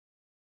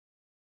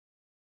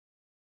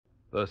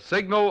The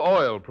Signal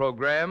Oil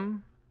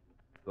program,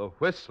 The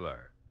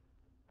Whistler.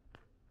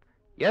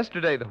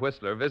 Yesterday, the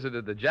Whistler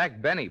visited the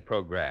Jack Benny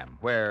program,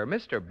 where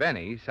Mr.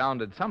 Benny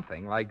sounded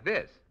something like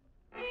this.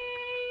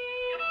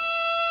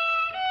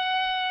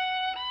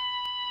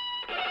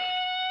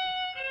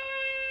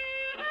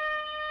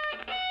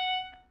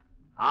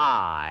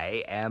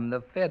 I am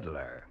the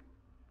fiddler.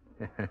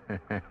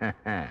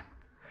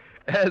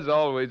 As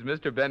always,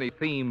 Mr. Benny,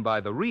 theme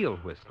by the real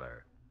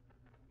Whistler,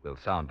 will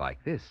sound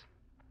like this.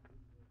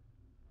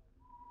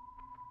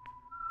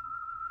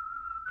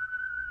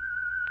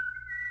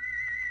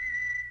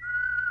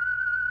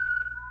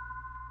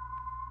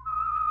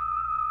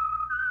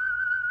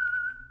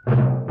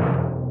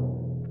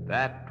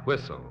 That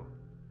whistle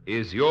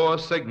is your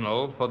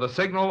signal for the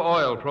Signal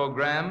Oil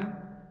program,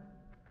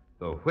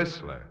 The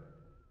Whistler.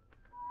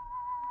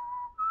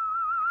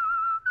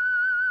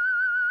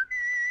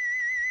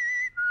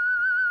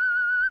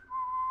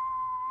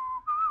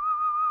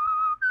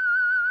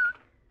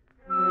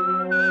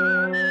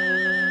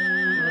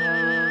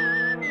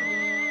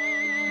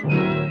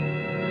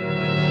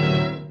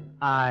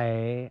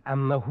 I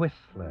am the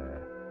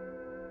Whistler,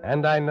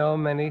 and I know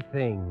many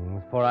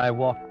things, for I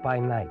walk by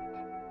night.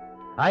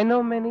 I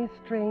know many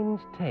strange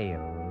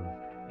tales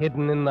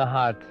hidden in the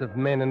hearts of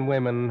men and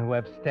women who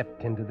have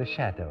stepped into the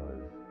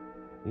shadows.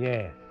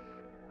 Yes,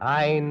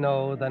 I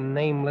know the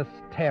nameless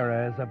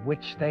terrors of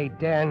which they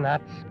dare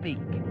not speak.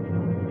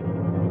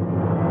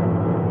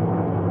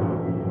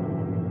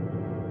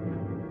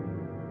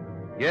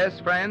 Yes,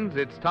 friends,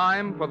 it's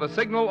time for the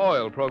Signal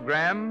Oil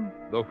program,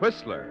 The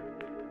Whistler,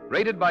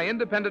 rated by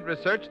independent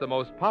research the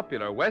most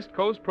popular West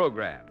Coast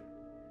program.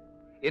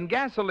 In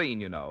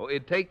gasoline, you know,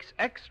 it takes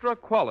extra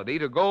quality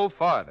to go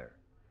farther.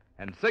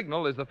 And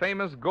Signal is the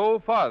famous Go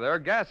Farther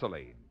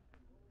gasoline.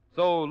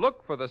 So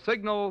look for the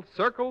Signal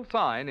circle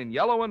sign in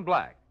yellow and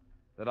black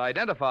that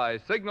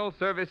identifies Signal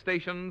service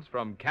stations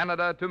from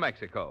Canada to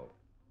Mexico.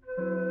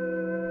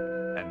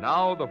 And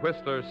now the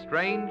Whistler's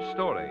strange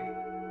story,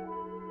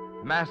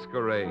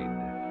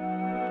 Masquerade.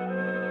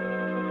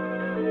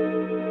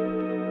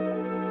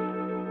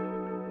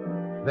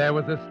 There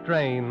was a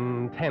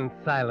strained, tense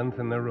silence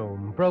in the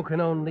room, broken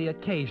only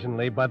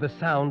occasionally by the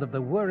sound of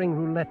the whirring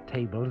roulette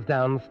tables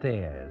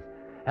downstairs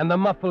and the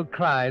muffled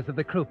cries of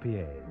the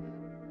croupiers.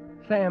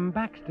 Sam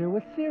Baxter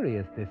was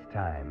serious this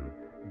time,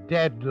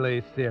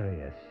 deadly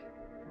serious.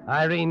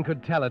 Irene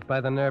could tell it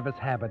by the nervous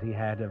habit he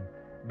had of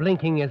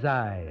blinking his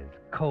eyes,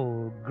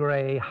 cold,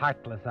 gray,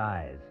 heartless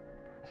eyes,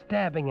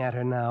 stabbing at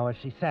her now as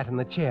she sat in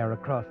the chair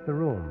across the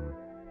room.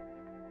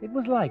 It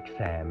was like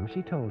Sam,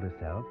 she told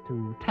herself,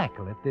 to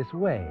tackle it this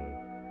way,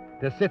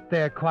 to sit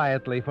there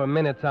quietly for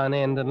minutes on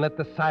end and let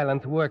the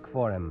silence work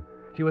for him.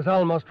 She was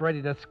almost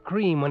ready to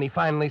scream when he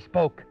finally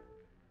spoke.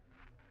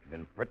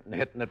 Been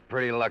hitting it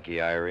pretty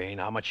lucky, Irene.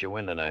 How much you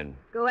win tonight?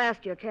 Go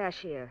ask your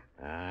cashier.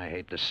 I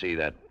hate to see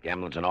that.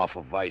 Gambling's an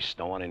awful vice.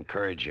 Don't want to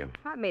encourage you.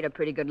 I've made a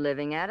pretty good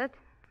living at it.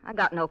 I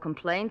got no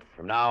complaints.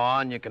 From now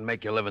on, you can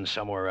make your living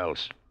somewhere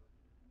else.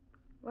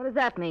 What does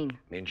that mean?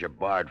 Means you're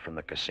barred from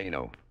the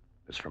casino.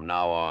 Because from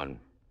now on...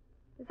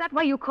 Is that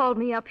why you called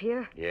me up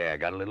here? Yeah, I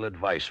got a little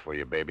advice for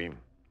you, baby.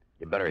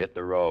 You better hit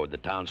the road. The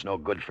town's no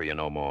good for you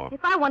no more.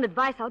 If I want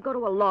advice, I'll go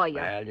to a lawyer.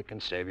 Well, you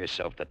can save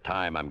yourself the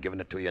time. I'm giving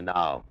it to you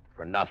now.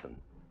 For nothing.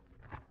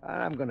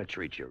 I'm going to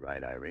treat you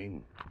right,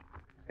 Irene.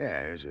 Yeah,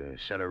 here's a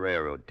set of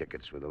railroad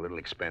tickets with a little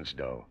expense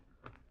dough.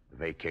 The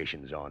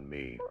vacation's on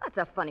me. Well,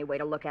 that's a funny way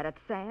to look at it,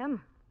 Sam.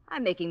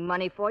 I'm making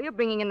money for you,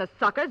 bringing in the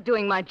suckers,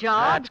 doing my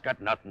job. That's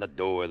got nothing to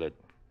do with it.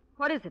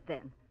 What is it,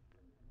 then?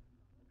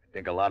 I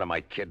think a lot of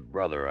my kid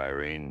brother,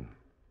 Irene.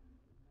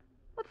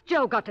 What's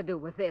Joe got to do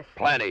with this?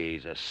 Plenty.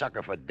 He's a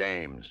sucker for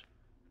dames.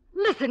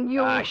 Listen,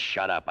 you...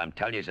 Shut up. I'm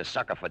telling you, he's a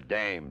sucker for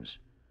dames.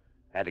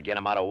 I had to get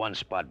him out of one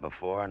spot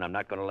before, and I'm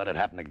not going to let it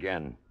happen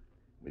again.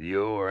 With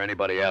you or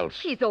anybody else.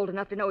 He's old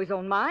enough to know his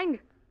own mind.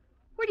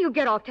 Where do you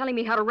get off telling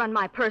me how to run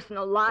my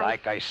personal life?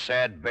 Like I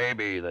said,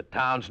 baby, the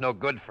town's no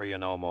good for you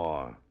no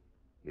more.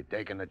 You're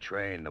taking the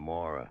train to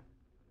Mora.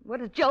 What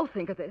does Joe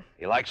think of this?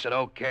 He likes it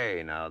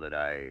okay now that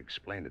I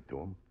explained it to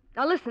him.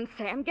 Now listen,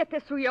 Sam, get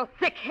this through your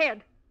thick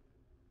head.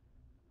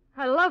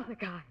 I love the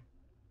guy.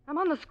 I'm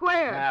on the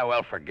square.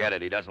 Well, forget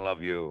it. He doesn't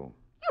love you.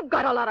 You've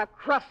got a lot of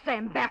crust,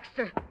 Sam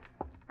Baxter.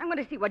 I'm going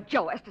to see what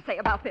Joe has to say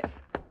about this.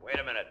 Wait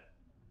a minute.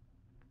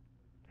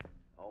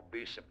 Don't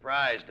be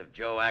surprised if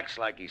Joe acts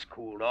like he's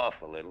cooled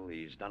off a little.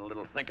 He's done a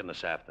little thinking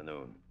this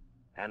afternoon.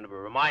 And to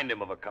remind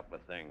him of a couple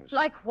of things.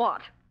 Like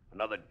what?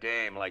 Another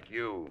dame like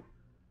you.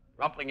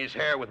 Rumpling his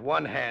hair with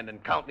one hand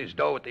and counting his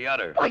dough with the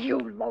other. Oh, you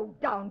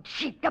low-down,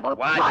 cheap,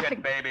 double-crossing... Watch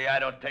it, baby. I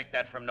don't take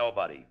that from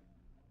nobody.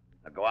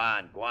 Now, go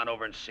on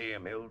over and see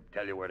him. He'll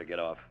tell you where to get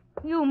off.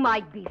 You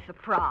might be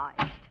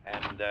surprised.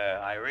 And,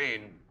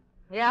 Irene...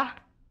 Yeah?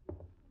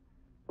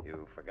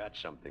 You forgot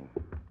something.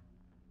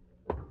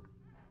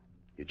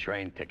 Your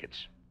train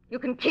tickets. You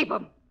can keep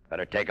them.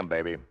 Better take them,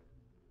 baby.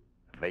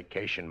 A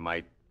vacation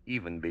might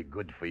even be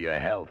good for your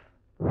health.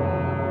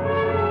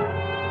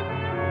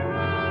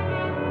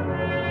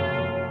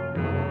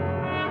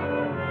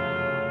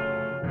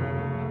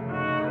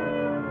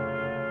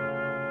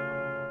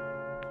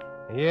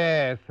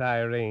 Yes,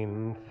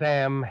 Irene,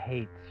 Sam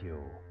hates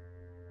you.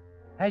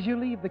 As you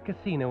leave the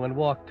casino and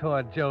walk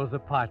toward Joe's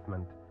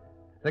apartment,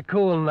 the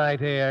cool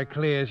night air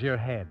clears your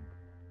head,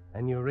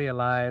 and you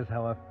realize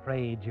how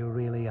afraid you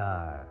really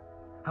are.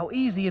 How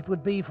easy it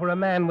would be for a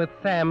man with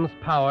Sam's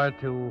power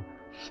to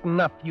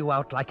snuff you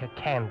out like a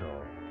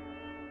candle.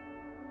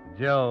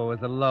 Joe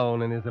is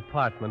alone in his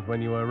apartment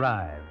when you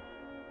arrive.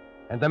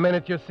 And the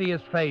minute you see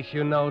his face,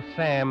 you know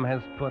Sam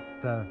has put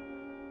the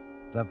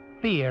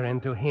fear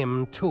into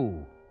him,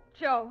 too.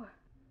 Joe.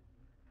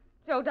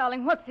 Joe,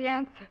 darling, what's the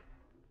answer?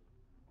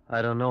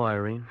 I don't know,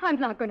 Irene. I'm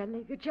not going to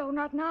leave you, Joe,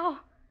 not now.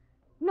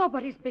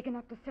 Nobody's big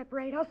enough to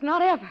separate us,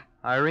 not ever.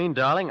 Irene,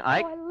 darling, Oh,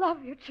 I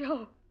love you,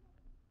 Joe.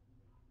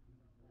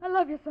 I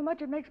love you so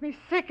much it makes me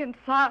sick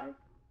inside.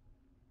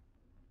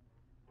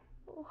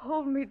 Oh,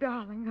 hold me,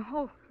 darling.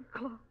 Hold me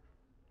close.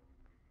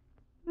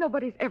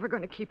 Nobody's ever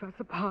going to keep us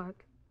apart.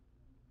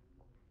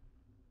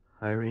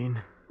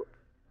 Irene.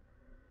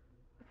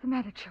 What's the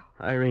matter, Joe?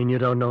 Irene, you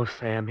don't know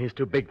Sam. He's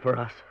too big for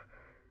us.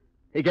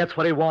 He gets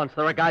what he wants.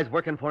 There are guys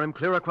working for him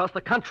clear across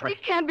the country. We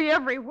can't be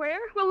everywhere.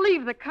 We'll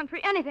leave the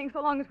country. Anything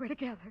so long as we're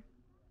together.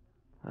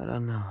 I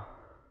don't know.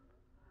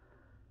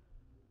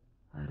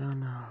 I don't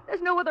know.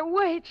 There's no other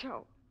way,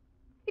 Joe.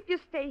 If you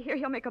stay here,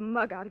 he'll make a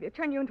mug out of you,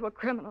 turn you into a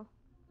criminal.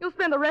 You'll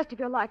spend the rest of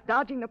your life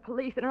dodging the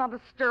police and on the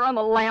stir on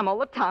the lam all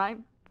the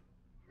time.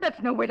 That's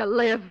no way to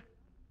live.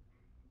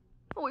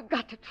 Oh, we've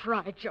got to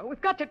try, Joe. We've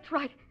got to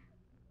try.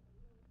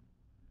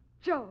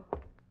 Joe.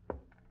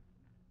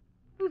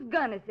 Whose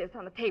gun is this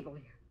on the table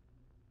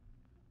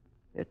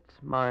here? It's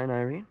mine,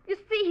 Irene. You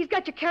see, he's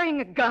got you carrying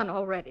a gun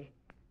already.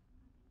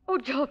 Oh,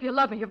 Joe, if you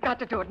love me, you've got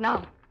to do it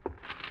now.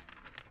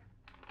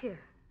 Here.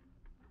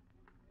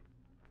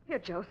 Here,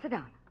 Joe, sit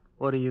down.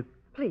 What are you...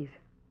 Please.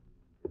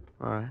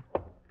 All right.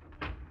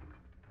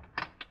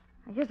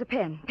 Now, here's a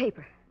pen,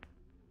 paper.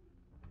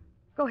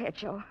 Go ahead,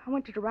 Joe. I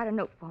want you to write a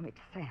note for me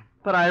to Sam.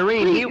 But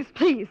Irene, Please,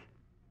 please.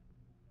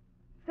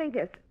 Say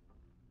this.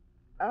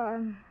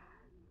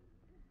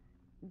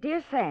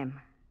 Dear Sam.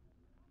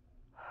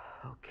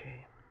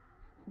 Okay.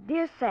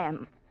 Dear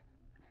Sam,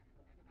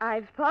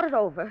 I've thought it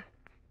over,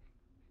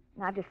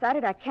 and I've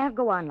decided I can't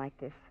go on like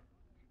this.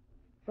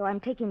 So I'm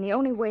taking the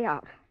only way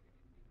out.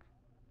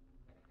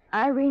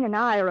 Irene and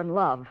I are in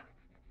love.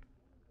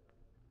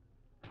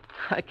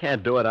 I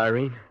can't do it,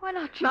 Irene. Why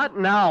not, Joe? Not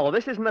now.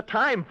 This isn't the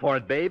time for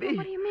it, baby.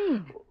 What do you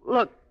mean?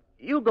 Look,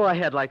 you go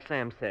ahead like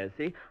Sam says,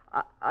 see?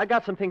 I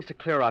got some things to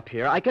clear up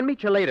here. I can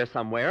meet you later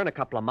somewhere in a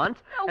couple of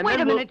months. Now, wait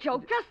a minute,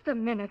 Joe. Just a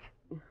minute.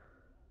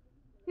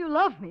 You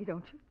love me,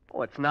 don't you?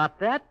 Oh, it's not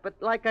that, but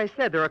like I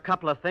said, there are a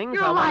couple of things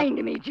You're lying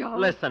to me, Joe.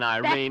 Listen,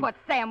 Irene. That's what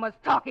Sam was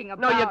talking about.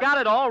 No, you got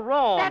it all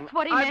wrong. That's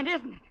what he meant,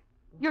 isn't it?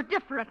 You're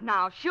different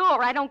now.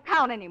 Sure, I don't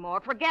count anymore.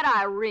 Forget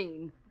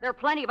Irene. There are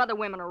plenty of other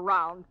women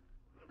around.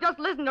 Just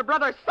listen to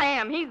Brother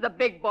Sam. He's the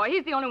big boy.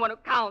 He's the only one who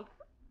counts.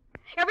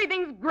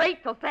 Everything's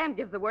great till Sam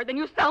gives the word, then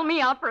you sell me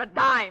out for a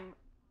dime.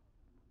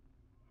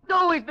 It's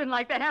always been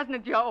like that, hasn't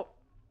it, Joe?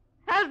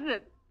 Hasn't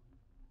it?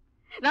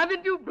 And I've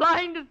been too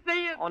blind to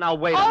see it. Oh, now,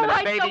 wait a All minute,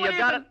 right, baby. so You it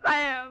got isn't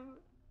Sam.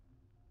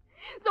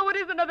 So it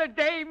is another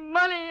day,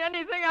 money,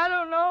 anything, I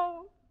don't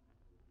know.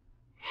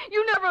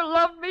 You never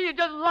loved me. You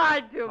just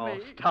lied to me. Oh,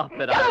 stop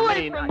it, Get away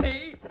Irene. from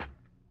me.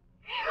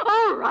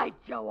 All right,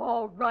 Joe,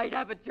 all right.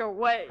 Have it your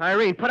way.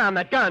 Irene, put on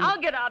that gun.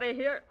 I'll get out of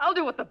here. I'll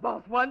do what the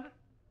boss wants.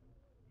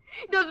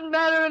 It doesn't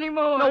matter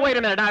anymore. No, wait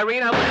a minute,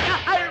 Irene.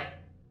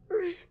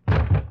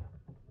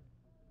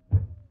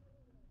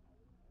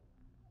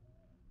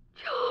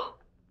 Joe.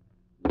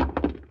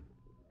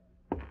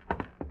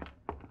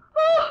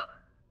 Oh.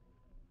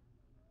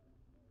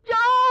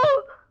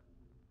 Joe.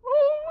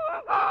 Oh,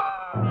 my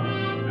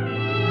God.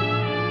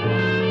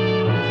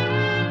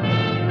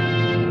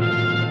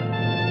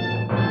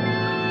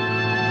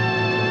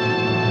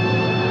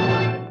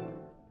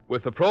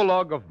 With the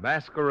prologue of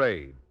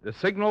Masquerade, the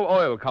Signal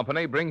Oil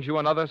Company brings you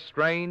another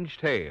strange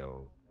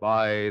tale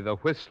by The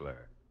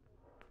Whistler.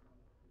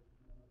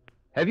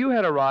 Have you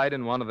had a ride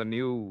in one of the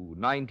new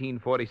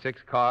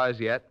 1946 cars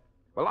yet?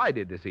 Well, I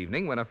did this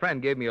evening when a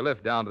friend gave me a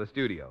lift down to the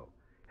studio.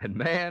 And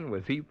man,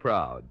 was he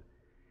proud.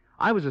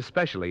 I was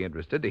especially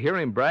interested to hear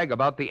him brag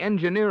about the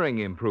engineering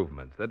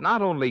improvements that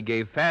not only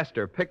gave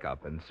faster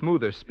pickup and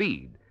smoother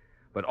speed,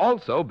 but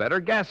also better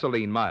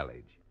gasoline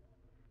mileage.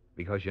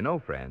 Because you know,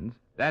 friends,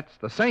 that's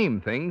the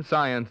same thing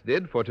science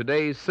did for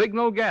today's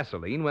Signal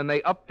gasoline when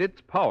they upped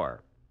its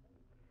power.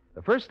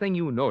 The first thing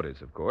you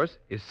notice, of course,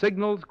 is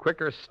Signal's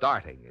quicker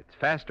starting, its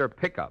faster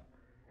pickup,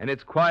 and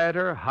its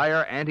quieter,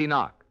 higher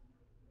anti-knock.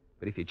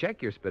 But if you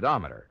check your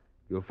speedometer,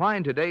 you'll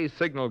find today's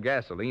Signal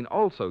gasoline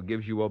also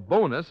gives you a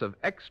bonus of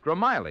extra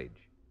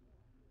mileage.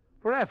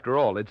 For after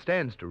all, it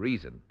stands to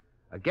reason.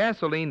 A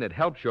gasoline that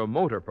helps your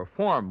motor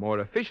perform more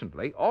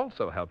efficiently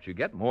also helps you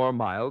get more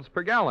miles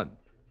per gallon.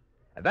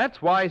 And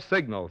that's why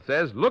Signal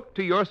says look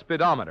to your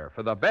speedometer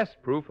for the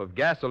best proof of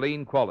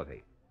gasoline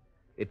quality.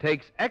 It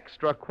takes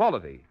extra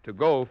quality to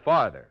go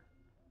farther.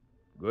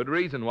 Good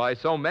reason why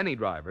so many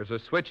drivers are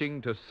switching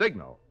to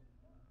Signal,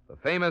 the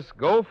famous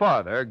Go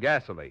Farther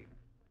gasoline.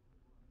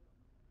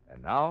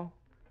 And now,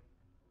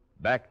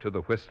 back to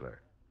the Whistler.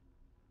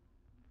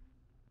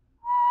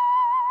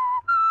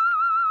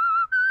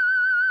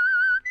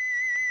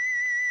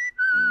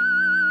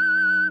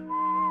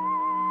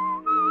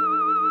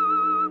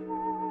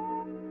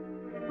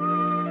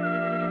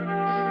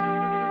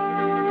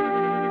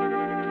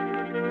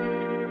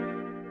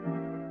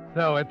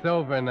 So it's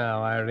over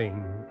now,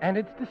 Irene, and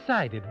it's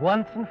decided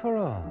once and for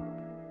all.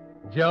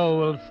 Joe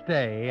will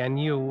stay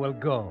and you will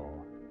go.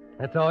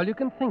 That's all you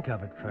can think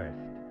of at first.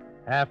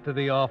 After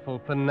the awful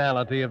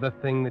finality of the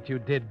thing that you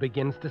did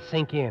begins to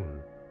sink in.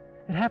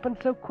 It happened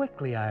so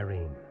quickly,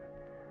 Irene.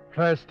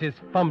 First his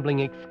fumbling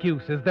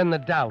excuses, then the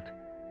doubt.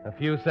 A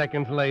few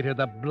seconds later,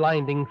 the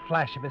blinding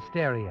flash of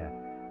hysteria.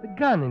 The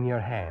gun in your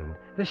hand,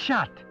 the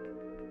shot.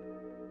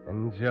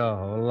 And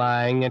Joe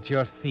lying at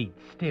your feet,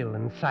 still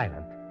and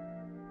silent.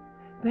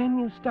 Then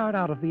you start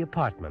out of the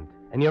apartment,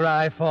 and your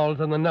eye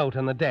falls on the note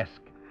on the desk.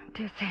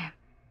 Dear Sam,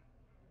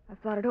 I've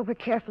thought it over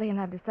carefully,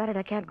 and I've decided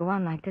I can't go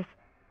on like this.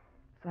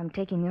 So I'm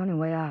taking the only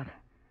way out.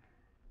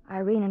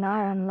 Irene and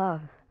I are in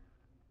love.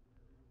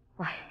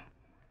 Why,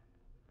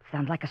 it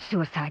sounds like a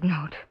suicide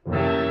note.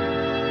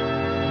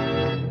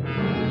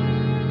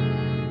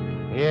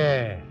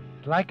 Yes,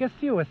 like a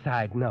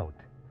suicide note.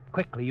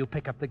 Quickly, you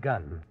pick up the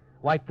gun.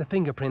 Wipe the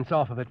fingerprints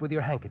off of it with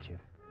your handkerchief.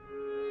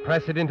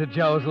 Press it into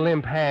Joe's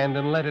limp hand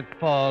and let it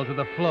fall to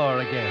the floor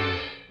again.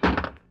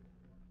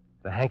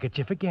 The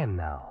handkerchief again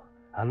now.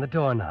 On the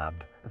doorknob,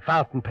 the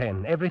fountain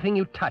pen, everything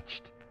you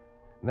touched.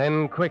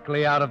 Then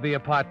quickly out of the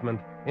apartment,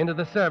 into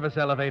the service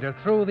elevator,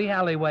 through the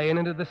alleyway and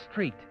into the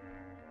street.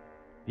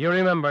 You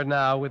remember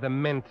now with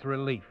immense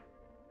relief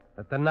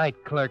that the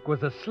night clerk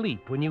was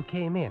asleep when you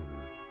came in,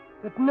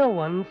 that no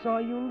one saw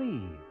you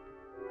leave.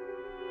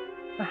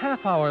 A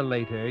half hour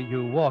later,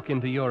 you walk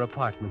into your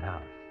apartment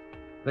house.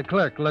 The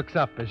clerk looks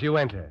up as you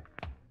enter.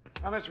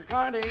 Now, Miss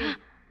Ricardi,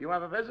 you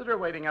have a visitor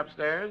waiting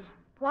upstairs.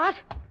 What?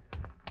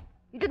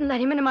 You didn't let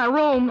him into my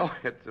room. Oh,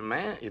 it's a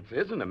man. It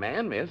isn't a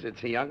man, miss.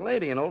 It's a young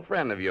lady, an old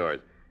friend of yours.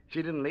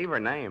 She didn't leave her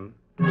name.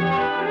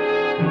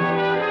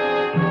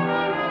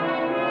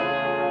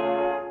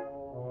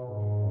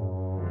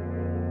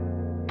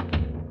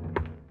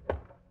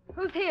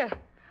 Who's here?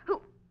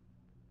 Who?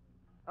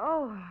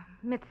 Oh,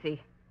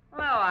 Mitzi.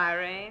 Hello,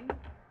 Irene.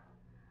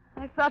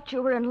 I thought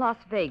you were in Las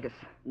Vegas.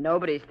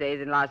 Nobody stays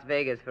in Las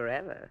Vegas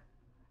forever.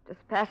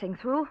 Just passing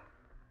through?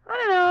 I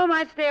don't know.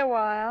 Might stay a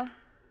while.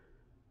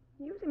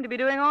 You seem to be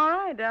doing all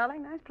right,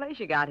 darling. Nice place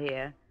you got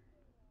here.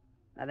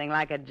 Nothing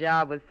like a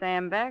job with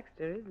Sam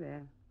Baxter, is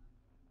there?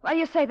 Why do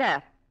you say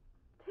that?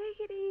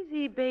 Take it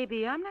easy,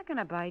 baby. I'm not going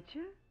to bite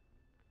you.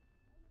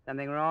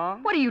 Something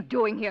wrong? What are you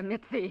doing here,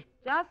 Mitzi?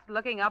 Just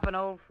looking up an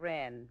old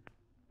friend.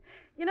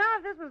 You know,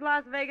 if this was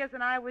Las Vegas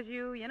and I was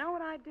you, you know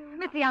what I'd do?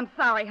 Mitzi, I'm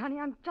sorry, honey.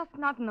 I'm just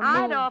not in the mood.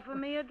 I'd offer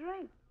me a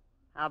drink.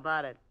 How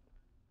about it?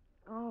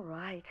 All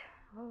right,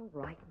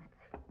 Mitzi.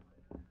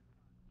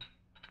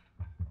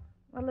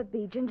 What'll it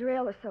be, ginger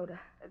ale or soda?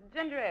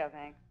 Ginger ale,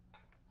 thanks.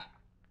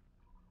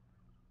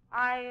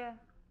 I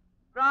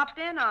dropped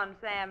in on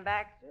Sam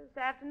Baxter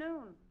this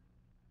afternoon.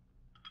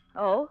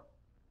 Oh?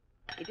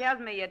 He tells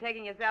me you're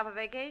taking yourself a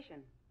vacation.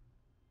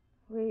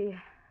 We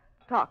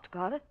talked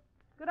about it.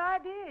 Good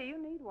idea.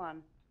 You need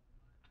one.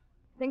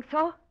 Think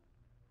so?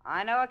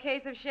 I know a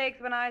case of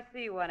shakes when I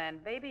see one,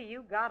 and baby,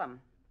 you got 'em.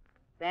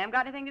 Sam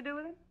got anything to do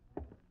with it?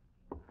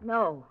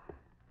 No.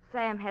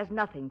 Sam has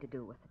nothing to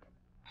do with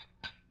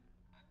it.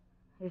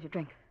 Here's your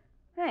drink.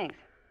 Thanks.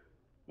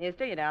 Here's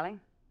to you, darling.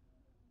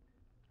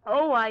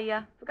 Oh,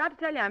 I forgot to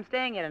tell you I'm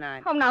staying here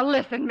tonight. Oh, now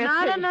listen, Mitzi.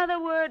 Not another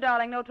word,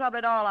 darling. No trouble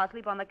at all. I'll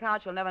sleep on the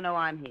couch. You'll never know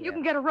I'm here. You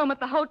can get a room at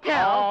the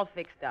hotel. All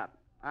fixed up.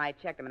 I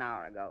checked them an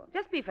hour ago.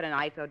 Just be for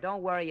tonight, so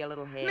don't worry your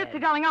little head. Mitzi,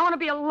 darling, I want to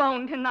be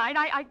alone tonight.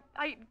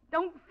 I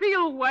don't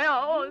feel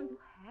well. You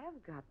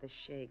have got the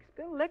shakes.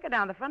 Spill liquor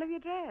down the front of your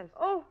dress.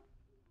 Oh.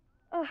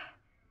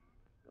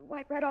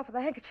 Wipe right off with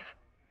the handkerchief.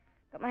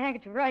 Got my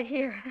handkerchief right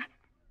here.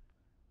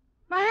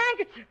 My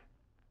handkerchief.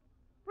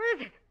 Where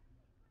is it?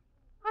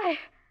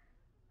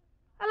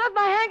 I left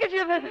my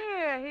handkerchief.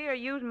 Here,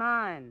 use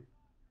mine.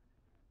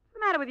 What's the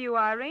matter with you,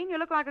 Irene? You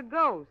look like a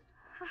ghost.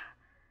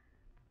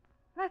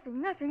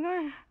 Nothing.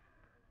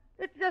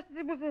 It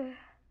was a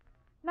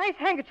nice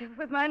handkerchief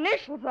with my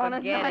initials on it.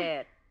 Forget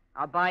it.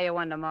 I'll buy you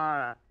one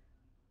tomorrow.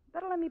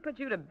 Better let me put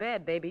you to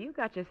bed, baby. You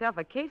got yourself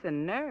a case of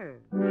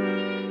nerves.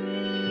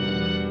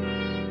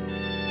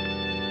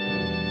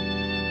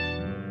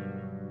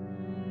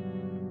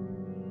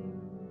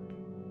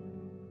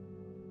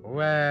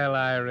 Well,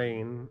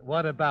 Irene,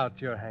 what about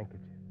your handkerchief?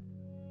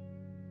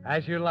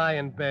 As you lie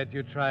in bed,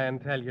 you try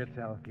and tell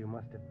yourself you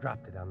must have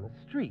dropped it on the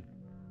street,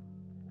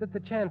 that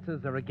the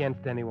chances are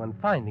against anyone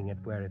finding it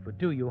where it would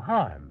do you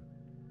harm.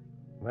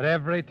 But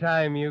every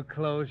time you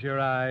close your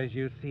eyes,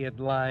 you see it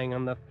lying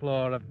on the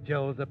floor of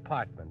Joe's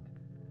apartment,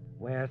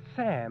 where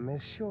Sam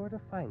is sure to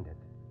find it.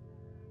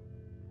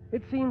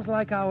 It seems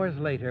like hours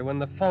later when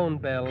the phone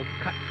bell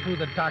cuts through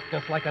the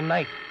darkness like a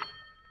knife.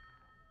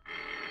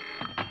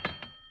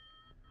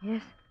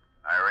 Yes?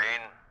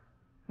 Irene,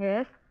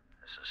 Yes?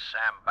 this is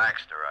Sam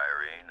Baxter,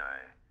 Irene. I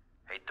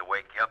Hate to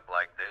wake you up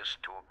like this,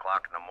 2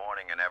 o'clock in the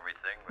morning and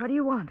everything, What but do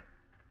you want?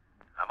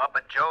 I'm up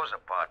at Joe's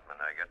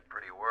apartment. I got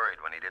pretty worried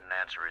when he didn't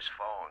answer his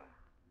phone.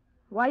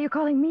 Why are you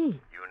calling me?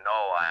 You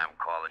know I am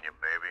calling you,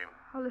 baby.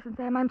 Oh, listen,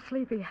 Sam, I'm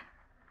sleepy.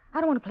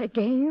 I don't want to play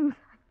games.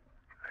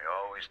 I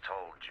always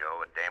told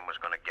Joe a dame was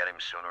going to get him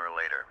sooner or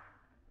later.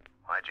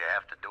 Why'd you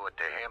have to do it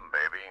to him,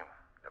 baby?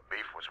 The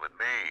beef was with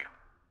me.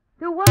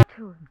 Do what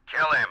to him?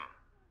 Kill him.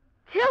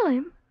 Kill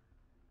him?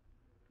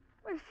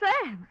 Well,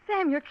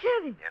 Sam, you're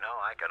kidding. You know,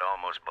 I could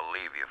almost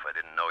believe you if I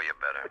didn't know you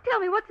better. Well, tell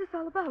me, what's this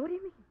all about? What do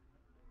you mean?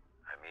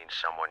 I mean,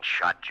 someone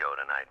shot Joe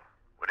tonight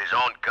with his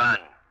own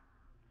gun.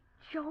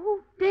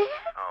 Joe dead?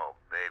 Oh,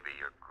 baby,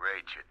 you're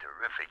great. You're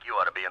terrific. You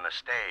ought to be on the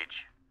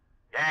stage.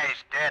 Yeah,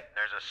 he's dead.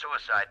 There's a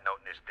suicide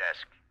note in his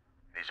desk.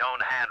 In his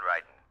own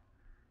handwriting.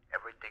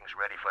 Everything's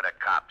ready for the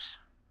cops.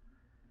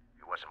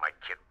 If he wasn't my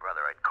kid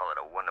brother, I'd call it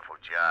a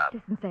wonderful job.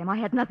 Listen, Sam, I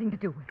had nothing to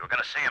do with it. You were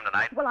going to see him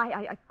tonight. Well,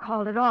 I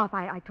called it off.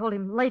 I told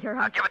him later.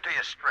 I'll give it to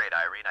you straight,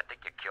 Irene. I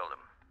think you killed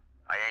him.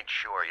 I ain't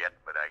sure yet,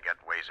 but I got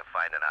ways of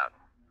finding out.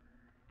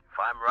 If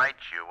I'm right,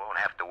 you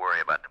won't have to worry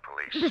about the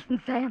police.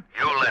 Listen, Sam.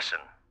 You listen.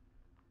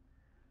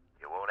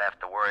 You won't have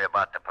to worry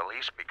about the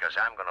police because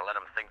I'm going to let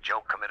them think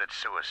Joe committed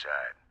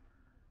suicide.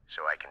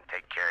 So I can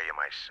take care of you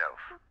myself.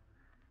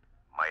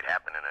 Might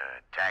happen in a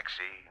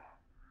taxi,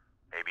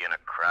 maybe in a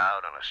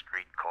crowd, on a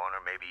street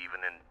corner, maybe even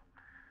in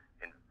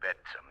bed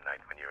some night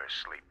when you're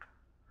asleep.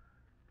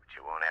 But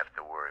you won't have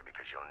to worry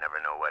because you'll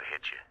never know what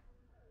hit you.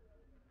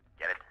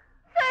 Get it?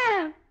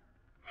 Sam!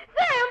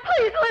 Sam,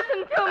 please listen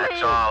to me!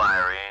 That's all,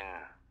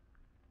 Irene.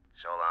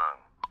 So long.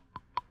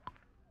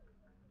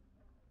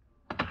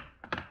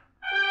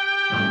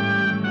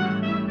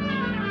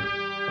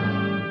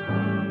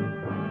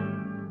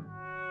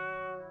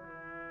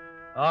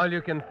 All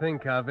you can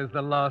think of is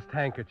the lost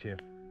handkerchief.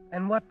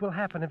 And what will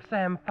happen if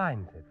Sam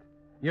finds it?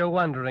 You're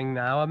wondering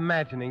now,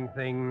 imagining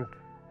things,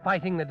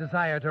 fighting the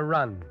desire to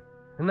run.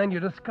 And then you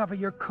discover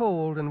you're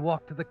cold and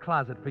walk to the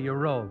closet for your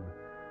robe.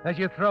 As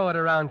you throw it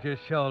around your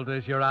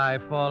shoulders, your eye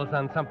falls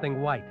on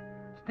something white,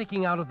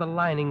 sticking out of the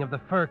lining of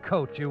the fur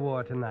coat you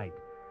wore tonight,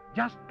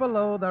 just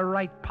below the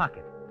right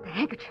pocket. The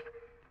handkerchief.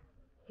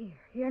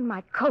 Here in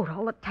my coat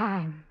all the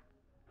time.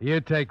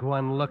 You take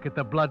one look at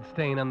the blood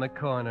stain on the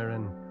corner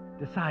and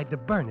decide to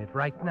burn it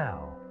right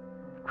now.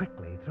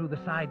 Quickly, through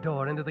the side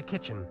door into the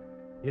kitchen.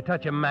 You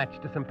touch a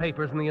match to some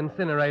papers in the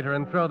incinerator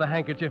and throw the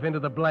handkerchief into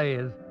the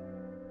blaze.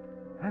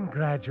 And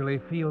gradually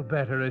feel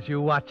better as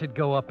you watch it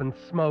go up in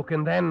smoke,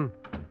 and then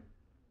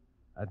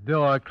a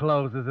door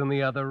closes in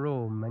the other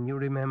room, and you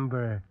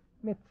remember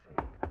Mitzi.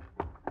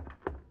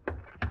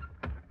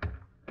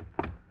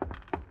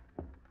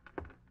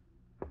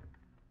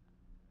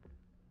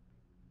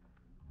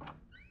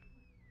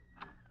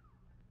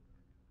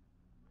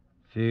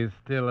 She's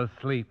still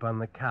asleep on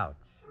the couch.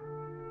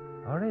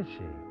 Or is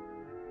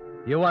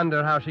she? You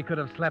wonder how she could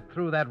have slept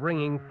through that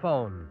ringing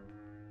phone.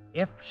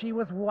 If she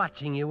was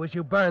watching you as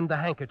you burned the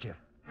handkerchief.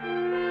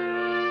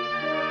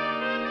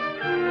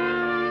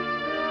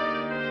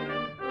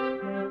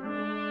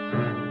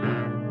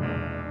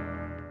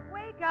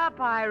 Wake up,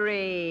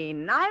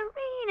 Irene.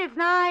 Irene, it's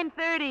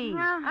 9:30.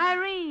 Yeah.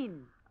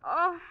 Irene.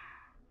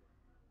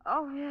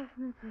 Oh, yes,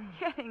 Mitzi.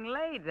 Getting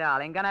late,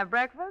 darling. Gonna have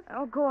breakfast?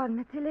 Oh, go on,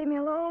 Mitzi. Leave me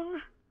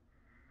alone.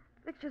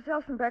 Fix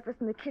yourself some breakfast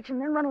in the kitchen,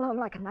 then run along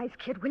like a nice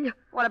kid, will you?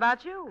 What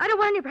about you? I don't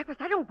want any breakfast.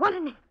 I don't want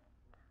any.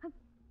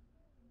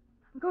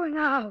 I'm going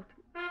out.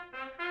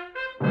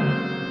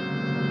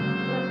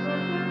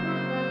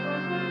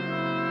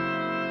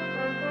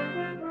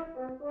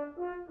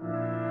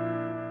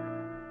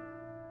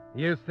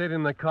 You sit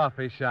in the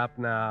coffee shop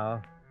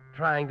now,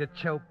 trying to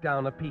choke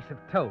down a piece of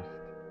toast,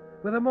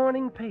 with a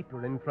morning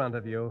paper in front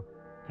of you,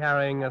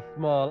 carrying a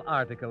small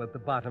article at the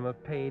bottom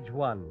of page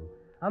 1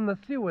 on the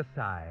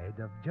suicide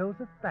of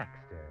Joseph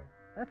Baxter.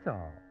 That's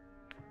all.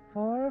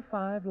 4 or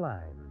 5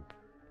 lines.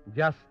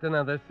 Just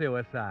another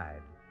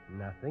suicide.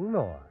 Nothing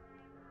more.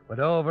 But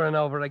over and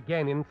over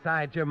again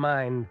inside your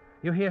mind,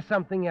 you hear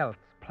something else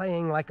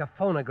playing like a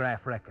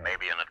phonograph record.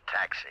 Maybe in a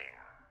taxi.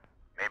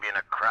 Maybe in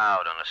a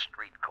crowd on a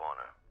street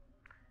corner.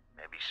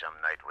 Maybe some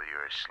night while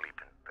you're asleep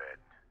in bed.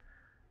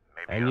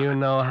 Maybe And on you a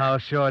know jet. how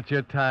short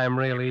your time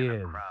really Maybe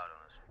in a is. crowd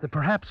on a street. That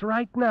perhaps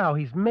right now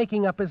he's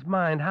making up his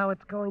mind how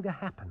it's going to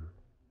happen.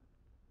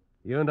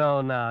 You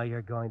know now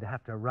you're going to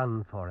have to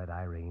run for it,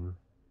 Irene.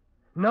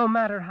 No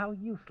matter how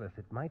useless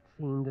it might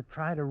seem to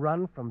try to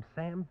run from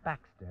Sam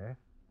Baxter,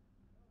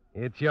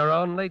 it's your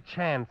only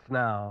chance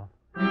now.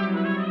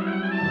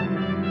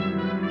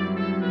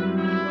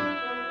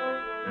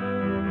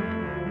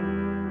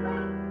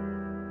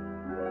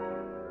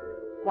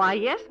 Why,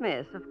 yes,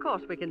 miss. Of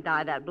course we can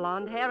dye that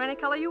blonde hair any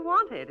color you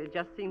want it. It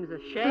just seems a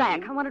shame.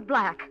 Black. I wanted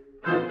black.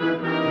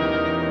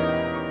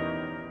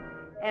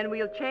 And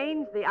we'll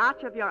change the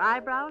arch of your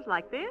eyebrows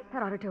like this?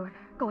 That ought to do it.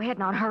 Go ahead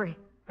now and hurry.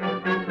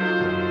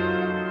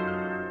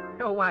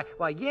 Oh, why,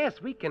 yes,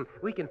 we can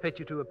fit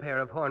you to a pair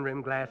of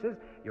horn-rimmed glasses.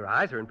 Your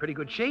eyes are in pretty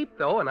good shape,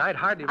 though, and I'd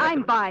hardly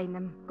I'm buying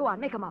them. Go on,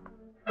 make them up.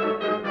 I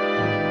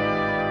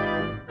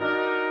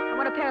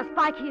want a pair of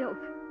spike heels.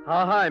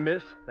 How high,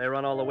 miss? They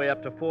run all the way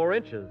up to 4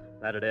 inches.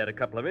 That'd add a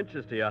couple of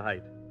inches to your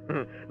height.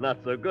 Not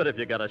so good if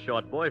you got a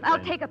short boyfriend.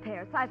 I'll take a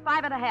pair, size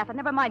 5.5, and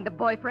never mind the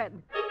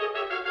boyfriend.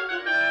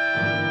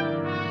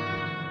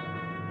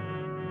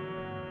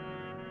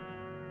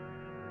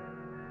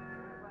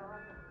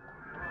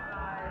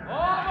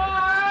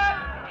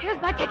 Here's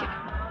my ticket.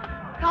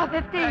 Car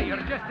 15. Hey, you're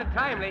just in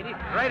time, lady.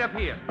 Right up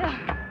here.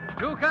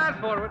 2 cars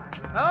forward.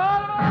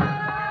 All aboard!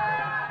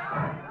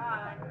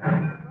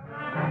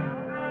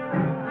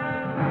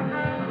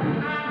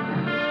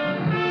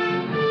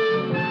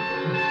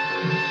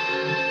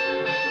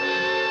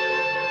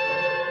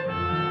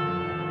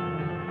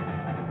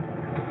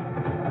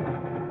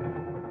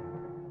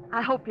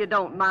 I hope you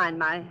don't mind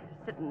my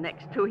sitting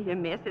next to you,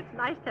 miss. It's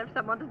nice to have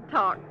someone to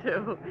talk to.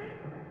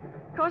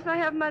 Of course, I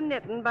have my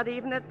knitting, but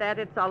even at that,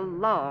 it's a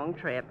long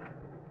trip.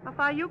 How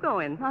far are you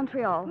going?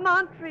 Montreal.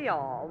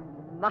 Montreal.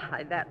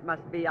 My, that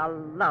must be a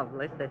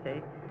lovely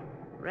city.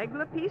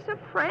 Regular piece of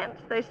France,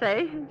 they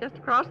say, just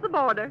across the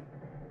border.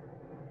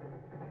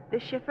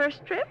 This your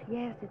first trip?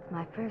 Yes, it's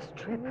my first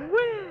trip.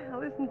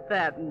 Well, isn't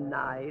that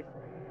nice?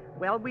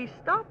 Well, we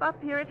stop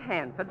up here at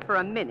Hanford for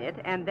a minute,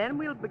 and then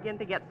we'll begin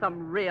to get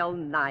some real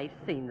nice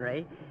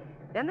scenery.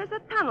 Then there's a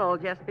tunnel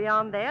just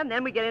beyond there, and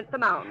then we get into the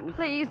mountains.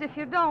 Please, if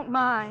you don't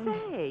mind.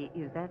 Say,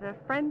 is that a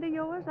friend of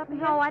yours up here?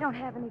 No, I don't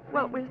have any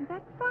friends. Well, isn't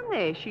that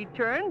funny? She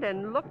turned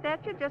and looked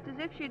at you just as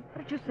if she'd...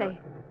 What did you say?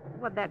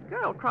 Well, that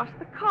girl crossed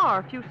the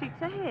car a few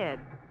seats ahead.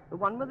 The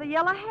one with the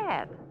yellow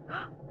hat.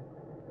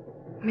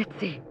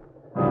 Mitzi.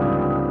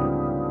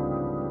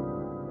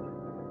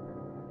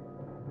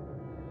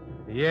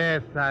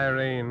 Yes,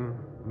 Irene.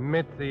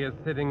 Mitzi is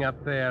sitting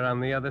up there on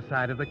the other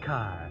side of the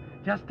car,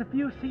 just a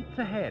few seats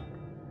ahead.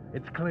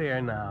 It's clear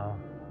now.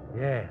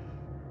 Yes.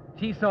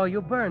 She saw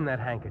you burn that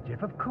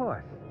handkerchief, of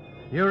course.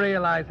 You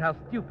realize how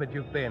stupid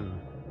you've been.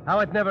 How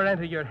it never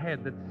entered your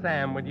head that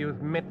Sam would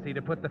use Mitzi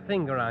to put the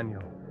finger on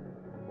you.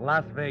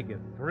 Las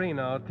Vegas,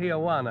 Reno,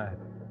 Tijuana.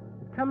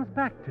 It comes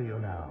back to you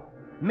now.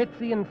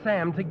 Mitzi and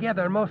Sam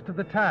together most of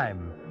the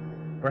time.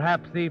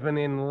 Perhaps even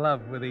in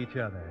love with each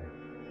other.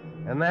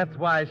 And that's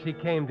why she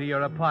came to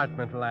your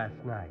apartment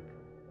last night.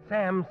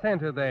 Sam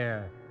sent her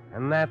there,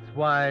 and that's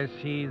why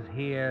she's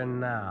here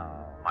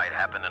now. Might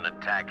happen in a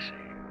taxi,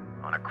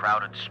 on a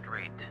crowded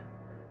street.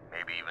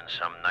 Maybe even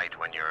some night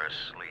when you're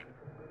asleep.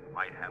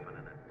 Might happen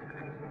in a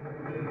taxi.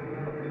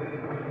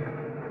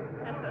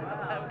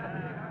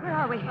 Where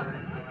are we?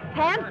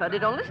 Hanford,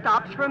 it only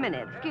stops for a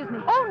minute. Excuse me.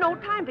 Oh, no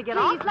time to get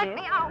off. Please, let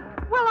miss. me out.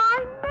 Well,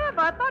 I never.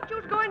 I thought you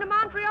was going to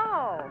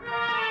Montreal.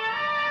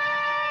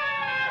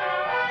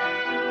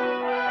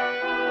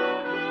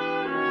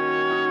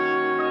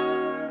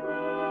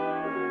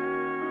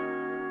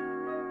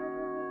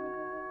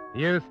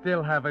 You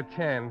still have a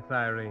chance,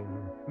 Irene.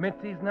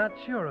 Mitzi's not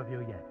sure of you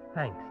yet,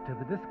 thanks to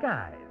the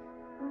disguise.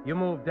 You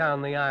move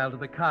down the aisle to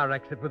the car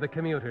exit with the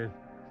commuters,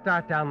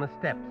 start down the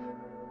steps,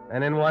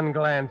 and in one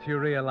glance you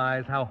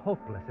realize how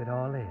hopeless it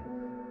all is.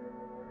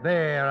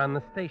 There on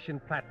the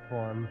station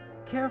platform,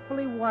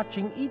 carefully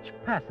watching each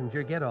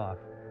passenger get off,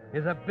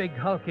 is a big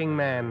hulking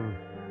man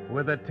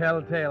with a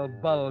telltale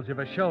bulge of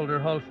a shoulder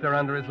holster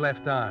under his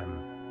left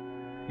arm.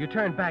 You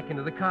turn back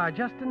into the car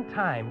just in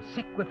time,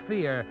 sick with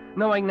fear,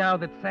 knowing now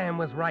that Sam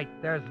was right.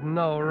 There's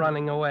no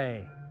running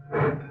away.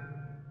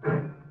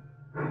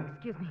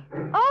 Excuse me.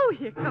 Oh,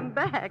 you come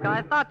back.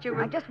 I thought you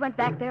were... I just went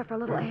back there for a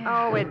little air.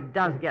 Oh, it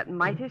does get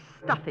mighty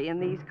stuffy in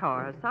these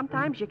cars.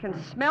 Sometimes you can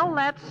smell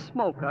that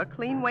smoker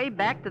clean way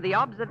back to the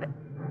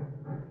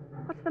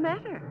What's the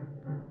matter?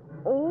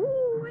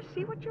 Oh, I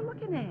see what you're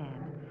looking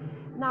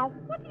at. Now,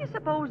 what do you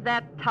suppose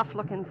that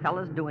tough-looking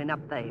fella's doing up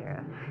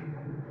there?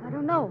 I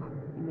don't know.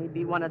 He may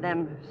be one of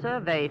them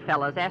survey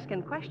fellas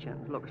asking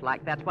questions. Looks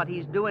like that's what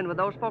he's doing with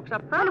those folks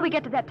up front. When do we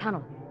get to that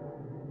tunnel?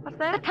 What's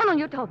The that? tunnel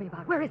you told me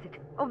about. Where is it?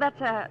 Oh,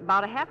 that's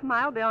about a half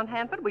mile beyond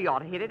Hanford. We ought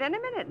to hit it any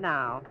minute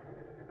now.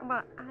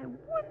 Well, I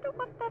wonder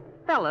what that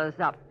fella's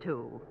up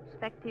to.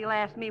 Expect he'll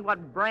ask me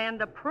what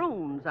brand of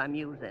prunes I'm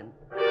using.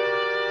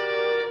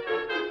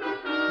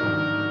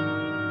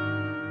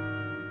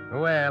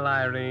 Well,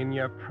 Irene,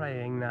 you're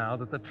praying now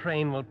that the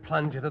train will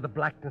plunge into the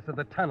blackness of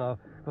the tunnel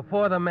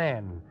before the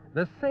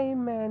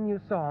same man you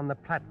saw on the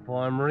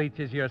platform,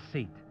 reaches your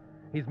seat.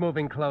 He's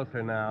moving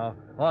closer now,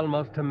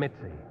 almost to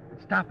Mitzi,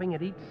 stopping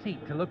at each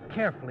seat to look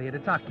carefully at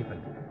its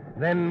occupant,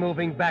 then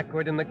moving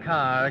backward in the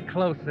car,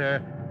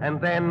 closer, and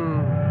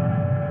then...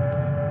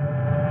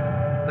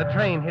 The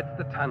train hits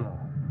the tunnel,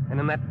 and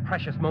in that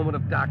precious moment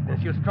of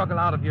darkness, you struggle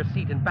out of your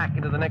seat and back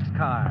into the next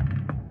car.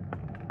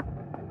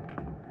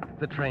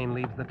 The train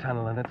leaves the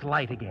tunnel, and it's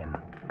light again.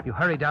 You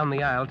hurry down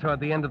the aisle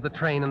toward the end of the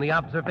train in the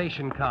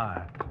observation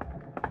car.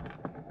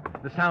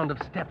 The sound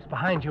of steps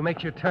behind you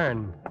makes you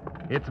turn.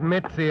 It's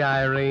Mitzi,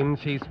 Irene.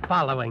 She's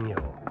following you.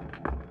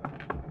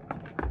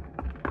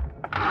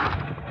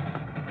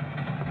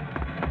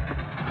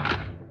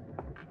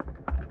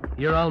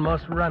 You're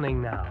almost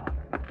running now.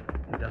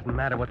 It doesn't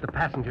matter what the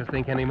passengers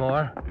think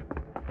anymore.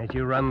 As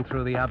you run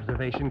through the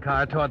observation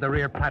car toward the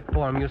rear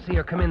platform, you see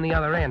her come in the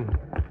other end.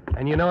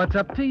 And you know it's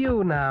up to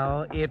you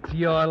now. It's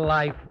your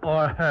life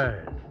or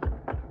hers.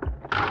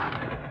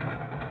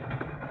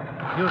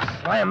 You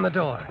slam the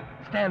door.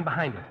 Stand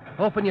behind it.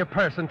 Open your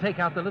purse and take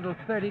out the little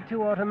 .32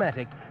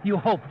 automatic you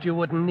hoped you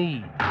wouldn't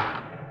need.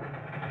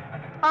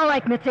 All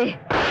right, Mitzi.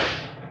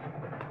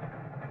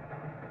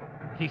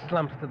 She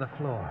slumps to the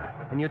floor,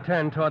 and you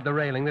turn toward the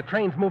railing. The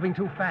train's moving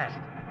too fast.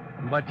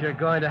 But you're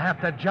going to have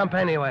to jump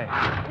anyway.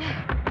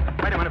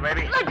 Wait a minute,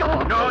 baby. Let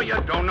go. No,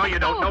 you don't. No, you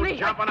don't. Oh, No me.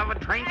 jumping on the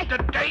trains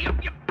today.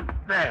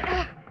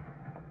 There.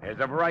 As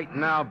of right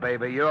now,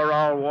 baby, you're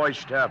all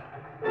washed up.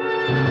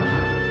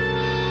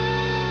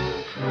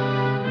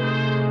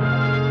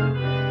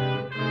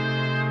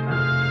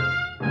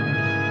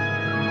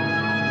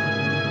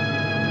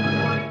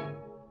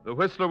 The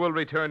Whistler will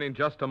return in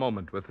just a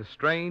moment with the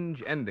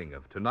strange ending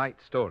of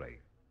tonight's story.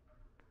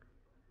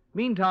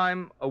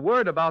 Meantime, a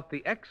word about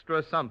the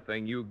extra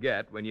something you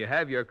get when you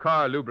have your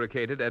car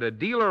lubricated at a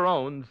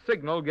dealer-owned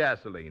Signal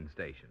gasoline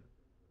station.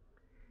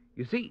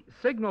 You see,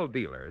 Signal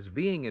dealers,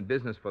 being in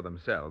business for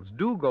themselves,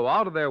 do go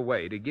out of their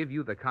way to give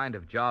you the kind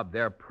of job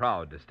they're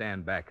proud to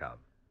stand back of.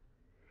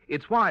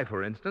 It's why,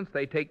 for instance,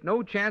 they take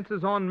no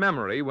chances on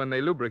memory when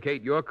they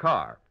lubricate your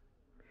car.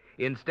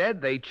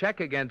 Instead, they check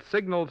against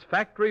Signal's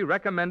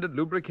factory-recommended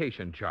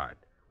lubrication chart,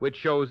 which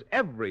shows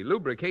every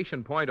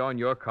lubrication point on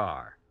your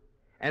car.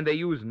 And they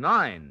use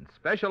 9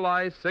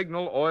 specialized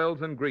Signal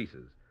oils and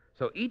greases,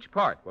 so each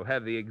part will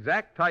have the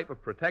exact type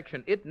of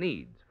protection it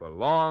needs for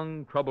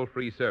long,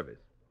 trouble-free service.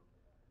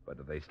 But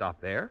do they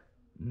stop there?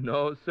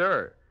 No,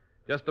 sir.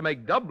 Just to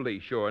make doubly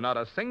sure not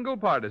a single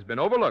part has been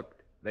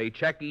overlooked, they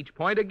check each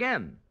point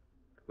again,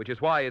 which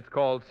is why it's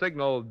called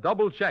Signal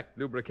Double-Check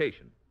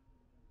Lubrication.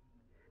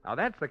 Now,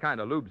 that's the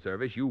kind of lube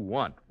service you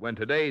want when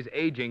today's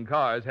aging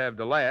cars have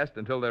to last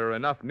until there are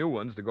enough new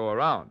ones to go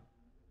around.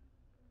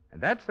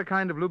 And that's the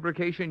kind of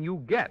lubrication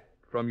you get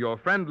from your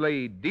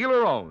friendly,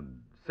 dealer-owned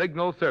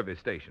Signal service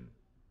station.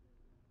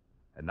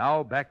 And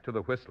now, back to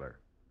the Whistler.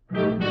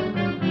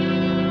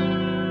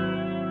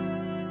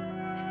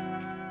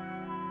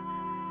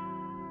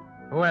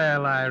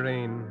 Well,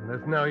 Irene,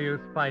 there's no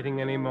use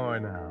fighting anymore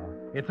now.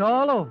 It's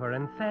all over,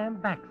 and Sam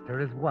Baxter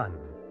has won.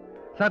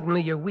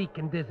 Suddenly, you're weak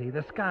and dizzy.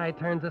 The sky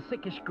turns a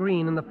sickish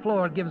green, and the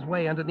floor gives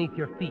way underneath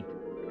your feet.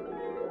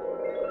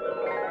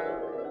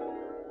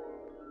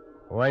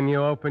 When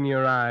you open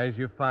your eyes,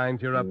 you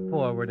find you're up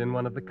forward in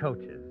one of the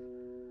coaches.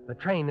 The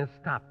train has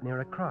stopped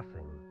near a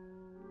crossing,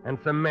 and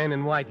some men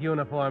in white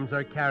uniforms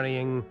are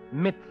carrying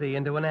Mitzi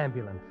into an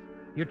ambulance.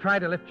 You try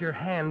to lift your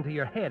hand to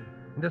your head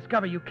and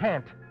discover you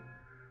can't.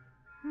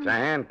 It's a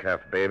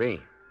handcuff,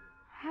 baby.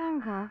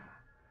 Handcuff?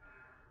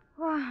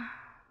 Why?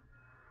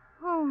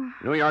 Oh,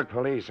 New York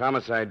Police,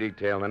 homicide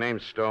detail. The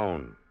name's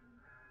Stone.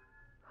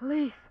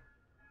 police.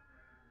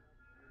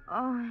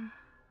 Oh,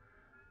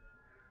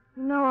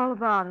 you know all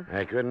about it.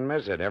 I couldn't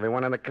miss it.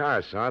 Everyone in the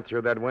car saw it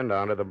through that window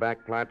onto the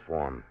back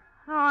platform.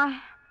 No, I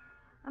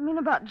mean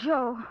about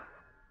Joe.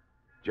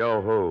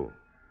 Joe who?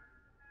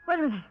 Wait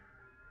a minute.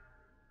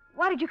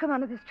 Why did you come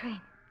onto this train?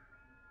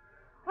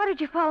 Why did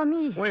you follow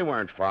me? We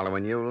weren't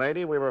following you,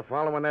 lady. We were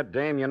following that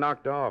dame you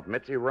knocked off,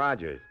 Mitzi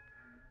Rogers.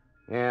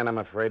 And I'm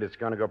afraid it's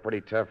going to go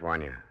pretty tough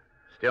on you.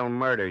 Still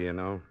murder, you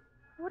know.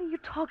 What are you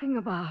talking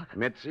about?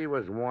 Mitzi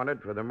was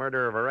wanted for the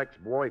murder of her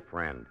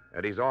ex-boyfriend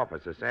at his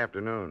office this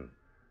afternoon.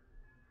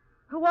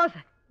 Who was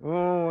it?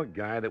 Oh, a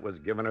guy that was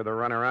giving her the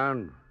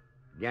runaround.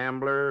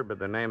 Gambler by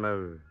the name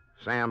of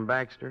Sam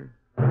Baxter.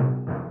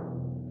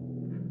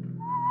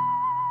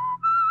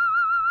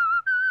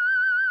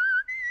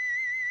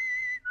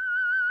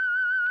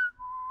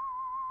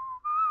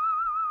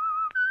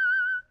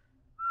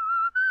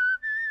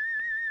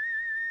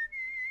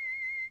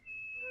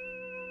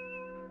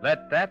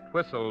 Let that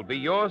whistle be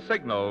your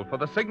signal for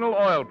the Signal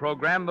Oil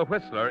program, The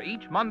Whistler,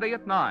 each Monday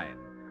at 9.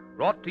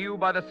 Brought to you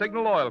by the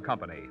Signal Oil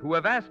Company, who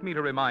have asked me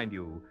to remind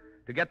you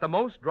to get the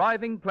most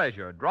driving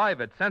pleasure,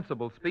 drive at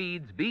sensible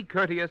speeds, be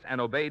courteous,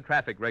 and obey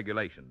traffic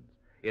regulations.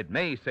 It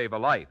may save a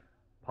life,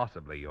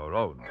 possibly your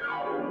own.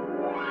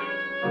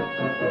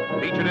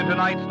 Featured in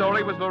tonight's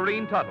story was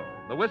Lorene Tuttle.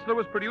 The Whistler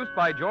was produced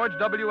by George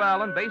W.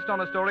 Allen, based on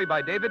a story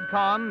by David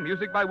Kahn,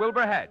 music by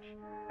Wilbur Hatch,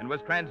 and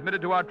was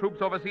transmitted to our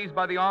troops overseas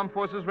by the Armed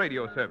Forces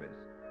Radio Service.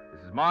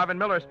 This is Marvin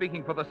Miller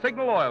speaking for the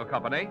Signal Oil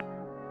Company.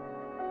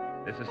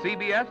 This is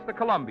CBS, the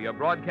Columbia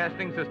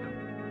Broadcasting System.